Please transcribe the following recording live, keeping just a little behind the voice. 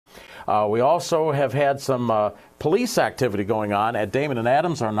We also have had some police activity going on at Damon and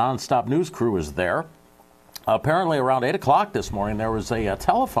Adams. Our nonstop news crew is there. Apparently around 8 o'clock this morning, there was a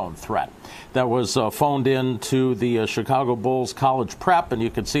telephone threat that was phoned in to the Chicago Bulls College Prep, and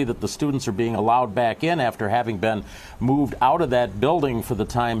you can see that the students are being allowed back in after having been moved out of that building for the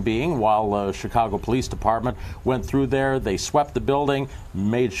time being while Chicago Police Department went through there. They swept the building,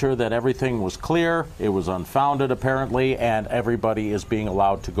 made sure that everything was clear. It was unfounded, apparently, and everybody is being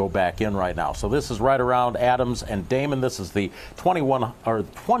allowed to go back in right now. So this is right around Adams and Damon. This is the 2000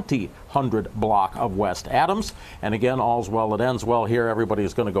 block of West Adams. And again, all's well that ends well here. Everybody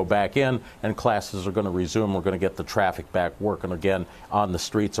is going to go back in, and classes are going to resume. We're going to get the traffic back working again on the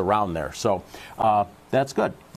streets around there. So that's good.